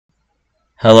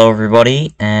Hello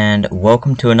everybody, and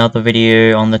welcome to another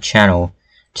video on the channel.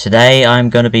 Today I'm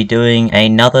going to be doing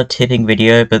another tipping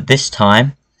video, but this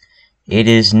time it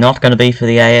is not going to be for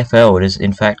the AFL. It is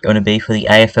in fact going to be for the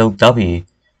AFLW.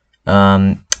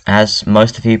 As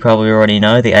most of you probably already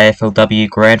know, the AFLW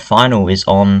Grand Final is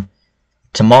on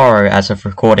tomorrow as of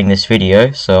recording this video,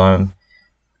 so I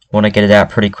want to get it out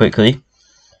pretty quickly.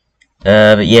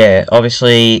 But yeah,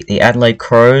 obviously the Adelaide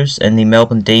Crows and the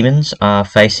Melbourne Demons are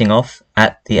facing off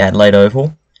at the Adelaide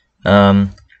Oval.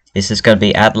 This is going to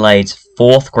be Adelaide's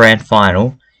fourth grand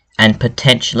final and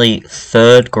potentially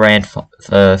third grand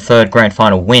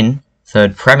final win,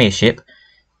 third premiership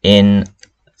in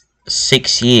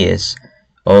 6 years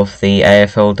of the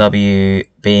AFLW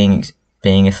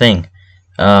being a thing.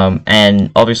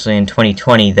 And obviously in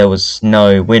 2020 there was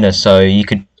no winner, so you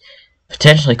could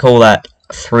potentially call that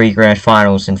 3 grand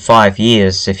finals in 5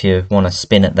 years if you want to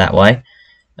spin it that way.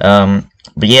 But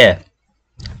yeah,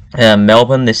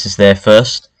 Melbourne, this is their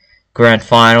first grand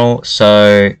final,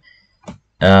 so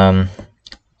and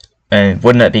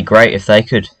wouldn't it be great if they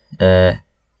could get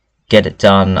it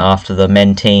done after the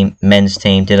men's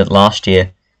team did it last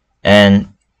year? And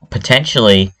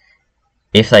potentially,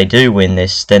 if they do win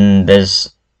this, then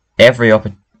there's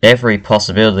every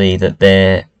possibility that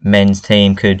their men's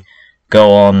team could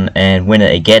go on and win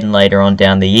it again later on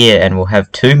down the year, and we'll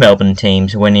have 2 Melbourne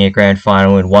teams winning a grand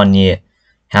final in 1 year.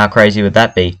 How crazy would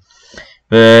that be?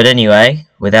 But anyway,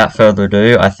 without further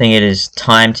ado, I think it is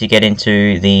time to get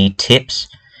into the tips.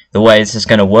 The way this is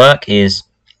going to work is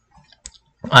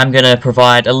I'm going to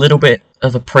provide a little bit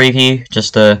of a preview,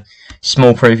 just a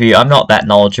small preview. I'm not that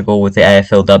knowledgeable with the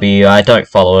AFLW. I don't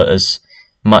follow it as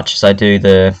much as I do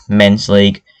the men's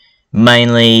league,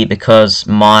 mainly because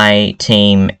my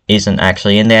team isn't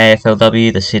actually in the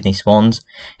AFLW, the Sydney Swans,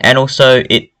 and also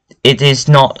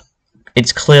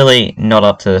it's clearly not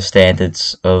up to the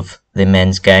standards of the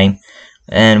men's game.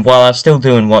 And while I still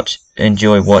do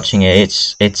enjoy watching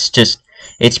it,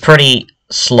 it's pretty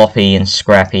sloppy and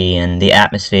scrappy, and the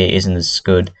atmosphere isn't as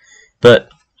good. But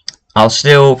I'll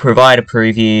still provide a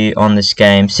preview on this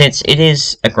game, since it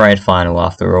is a grand final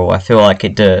after all. I feel like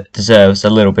it deserves a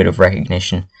little bit of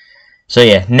recognition. So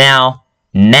yeah, now,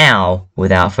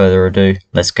 without further ado,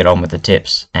 let's get on with the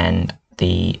tips and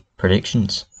the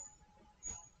predictions.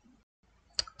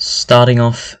 Starting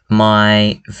off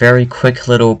my very quick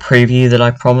little preview that I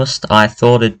promised, I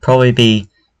thought it'd probably be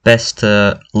best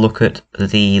to look at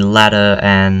the ladder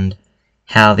and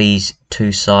how these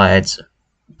two sides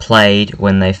played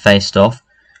when they faced off.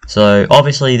 So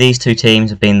obviously these two teams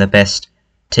have been the best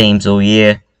teams all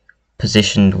year,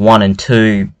 positioned 1 and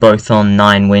 2, both on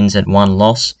 9 wins and 1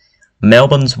 loss.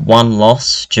 Melbourne's 1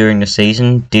 loss during the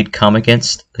season did come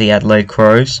against the Adelaide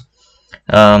Crows.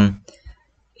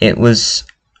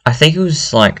 I think it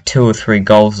was like 2 or 3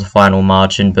 goals the final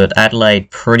margin, but Adelaide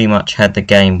pretty much had the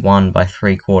game won by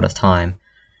 3/4 time.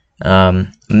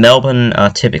 Melbourne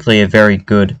are typically a very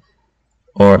good,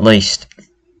 or at least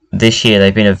this year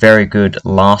they've been a very good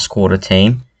last quarter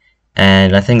team,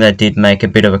 and I think they did make a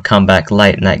bit of a comeback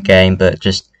late in that game, but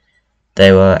just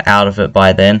they were out of it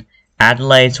by then.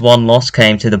 Adelaide's 1 loss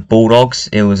came to the Bulldogs.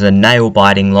 It was a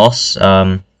nail-biting loss.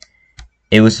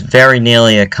 It was very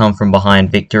nearly a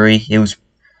come-from-behind victory.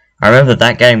 I remember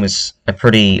that game was a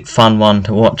pretty fun one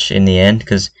to watch in the end,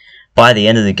 because by the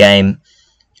end of the game,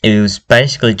 it was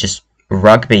basically just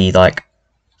rugby. Like,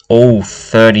 all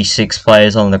 36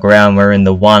 players on the ground were in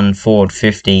the 1 forward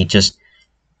 50, just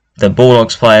the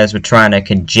Bulldogs players were trying to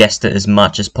congest it as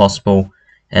much as possible,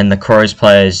 and the Crows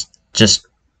players just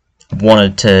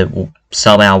wanted to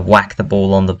somehow whack the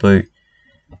ball on the boot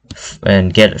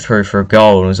and get it through for a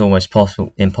goal. It was almost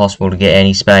impossible to get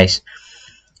any space.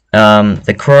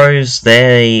 The Crows,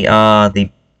 they are the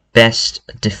best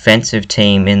defensive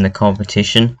team in the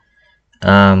competition,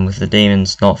 with the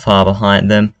Demons not far behind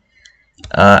them.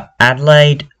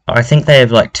 Adelaide, I think they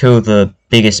have like 2 of the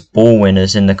biggest ball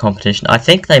winners in the competition. I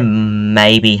think they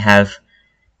maybe have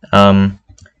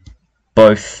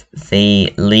both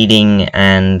the leading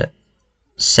and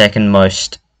second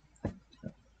most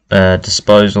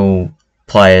disposal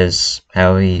players,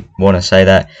 however you want to say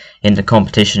that, in the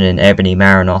competition in Ebony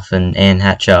Marinoff and Anne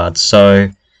Hatchard. So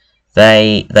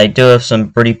they do have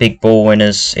some pretty big ball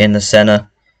winners in the centre.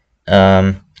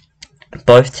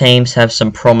 Both teams have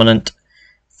some prominent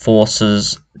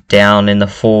forces down in their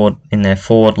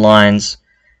forward lines.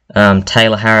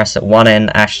 Taylor Harris at one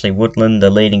end, Ashley Woodland, the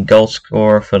leading goal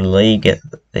scorer for the league,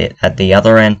 at the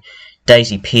other end.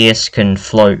 Daisy Pearce can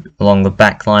float along the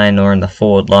back line or in the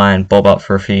forward line, bob up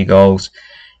for a few goals.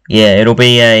 Yeah, it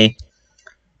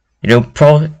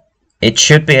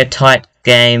should be a tight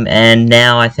game, and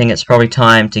now I think it's probably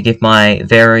time to give my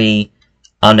very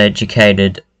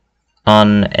uneducated,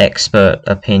 unexpert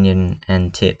opinion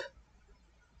and tip.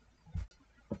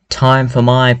 Time for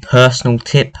my personal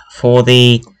tip for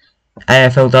the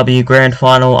AFLW Grand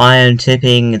Final. I am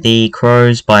tipping the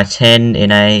Crows by 10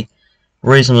 in a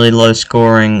reasonably low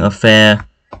scoring affair.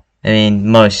 I mean,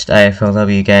 most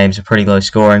AFLW games are pretty low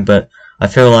scoring, but I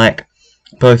feel like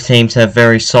both teams have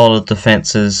very solid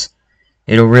defences.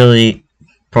 It'll really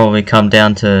probably come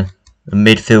down to a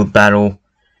midfield battle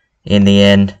in the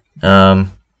end.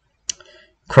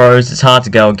 Crows, it's hard to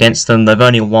go against them. They've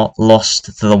only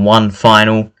lost to the one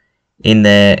final in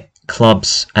their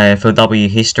club's AFLW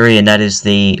history, and that is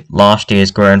the last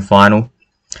year's grand final.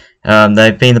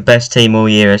 They've been the best team all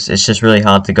year. It's just really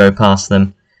hard to go past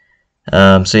them.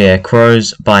 So yeah,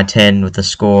 Crows by 10 with the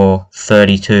score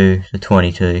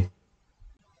 32-22.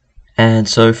 And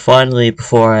so finally,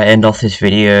 before I end off this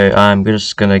video, I'm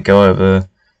just going to go over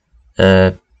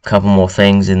a couple more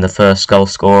things in the first goal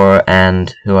scorer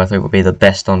and who I think will be the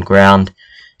best on ground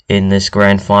in this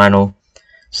grand final.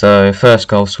 So first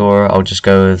goal scorer, I'll just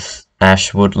go with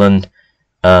Ash Woodland.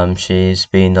 She's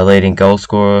been the leading goal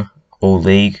scorer all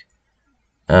league.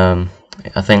 I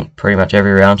think pretty much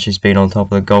every round she's been on top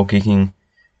of the goal kicking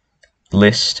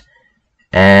list.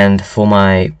 And for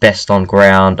my best on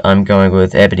ground, I'm going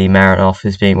with Ebony Marinoff,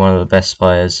 who's been one of the best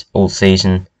players all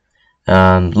season.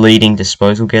 Leading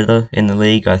disposal getter in the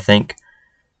league, I think.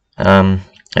 At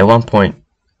one point,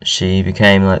 she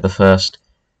became like the first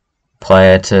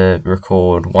player to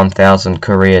record 1,000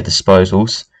 career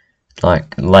disposals,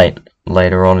 like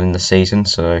later on in the season.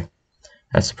 So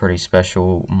that's a pretty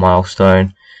special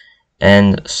milestone.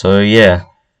 And so yeah,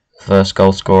 first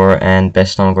goal scorer and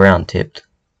best on ground tipped.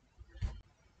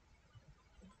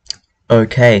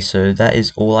 Okay, so that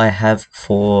is all I have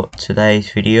for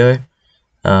today's video.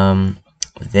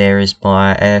 There is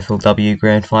my AFLW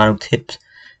Grand Final tips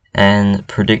and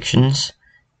predictions,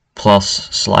 plus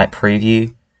slight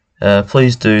preview.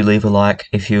 Please do leave a like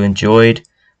if you enjoyed.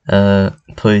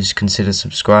 Please consider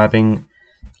subscribing.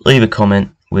 Leave a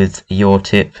comment with your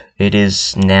tip. It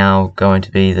is now going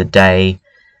to be the day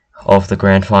of the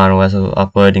Grand Final as of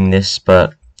uploading this,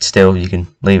 but still you can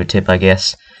leave a tip, I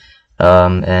guess.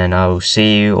 And I will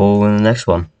see you all in the next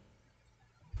one.